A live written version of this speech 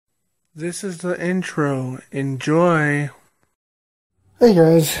This is the intro. Enjoy. Hey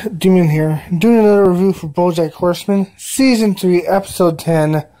guys, Demon here, doing another review for BoJack Horseman, Season 3, Episode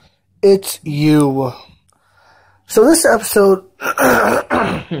 10, It's You. So this episode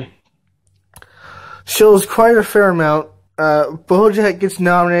shows quite a fair amount. BoJack gets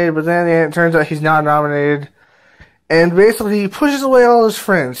nominated, but then it turns out he's not nominated. And basically, he pushes away all his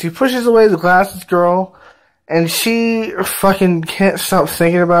friends. He pushes away the glasses girl, and she fucking can't stop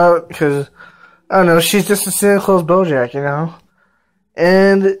thinking about it, because, I don't know, she's just as cynical as BoJack, you know?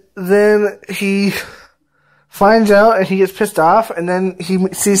 And then he finds out, and he gets pissed off, and then he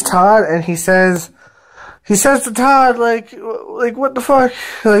sees Todd, and he says to Todd, like, what the fuck?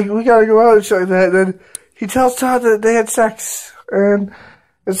 Like, we gotta go out and shit like that. Then he tells Todd that they had sex, and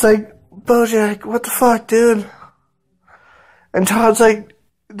it's like, BoJack, what the fuck, dude? And Todd's like,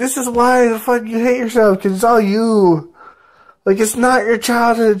 this is why the fuck you hate yourself, because it's all you. Like, it's not your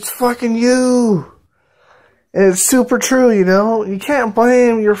childhood, it's fucking you. And it's super true, you know? You can't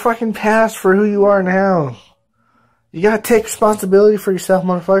blame your fucking past for who you are now. You gotta take responsibility for yourself,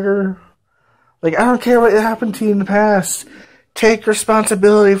 motherfucker. Like, I don't care what happened to you in the past. Take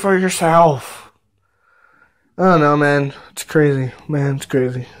responsibility for yourself. I don't know, man. It's crazy. Man, it's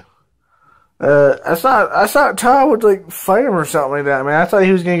crazy. I thought Todd would, like, fight him or something like that, man. I thought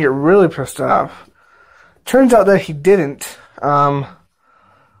he was gonna get really pissed off. Turns out that he didn't. I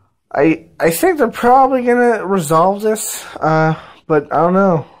think they're probably gonna resolve this, but I don't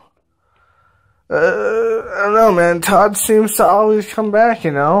know. I don't know, man. Todd seems to always come back,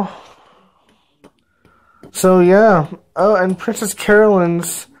 you know? So, yeah. Oh, and Princess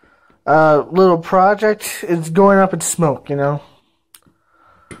Carolyn's, little project is going up in smoke, you know?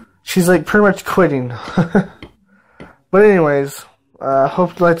 She's, like, pretty much quitting. But anyways,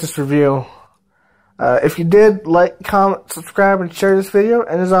 hope you liked this review. If you did, like, comment, subscribe, and share this video.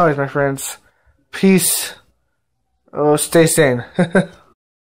 And as always, my friends, peace. Oh, stay sane.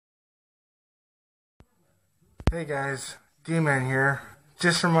 Hey guys, D-Man here.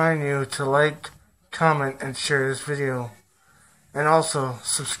 Just remind you to like, comment, and share this video. And also,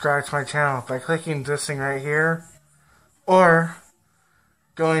 subscribe to my channel by clicking this thing right here. Or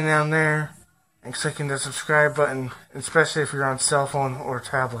going down there and clicking the subscribe button, especially if you're on cell phone or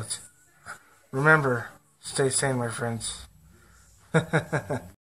tablet. Remember, stay sane, my friends.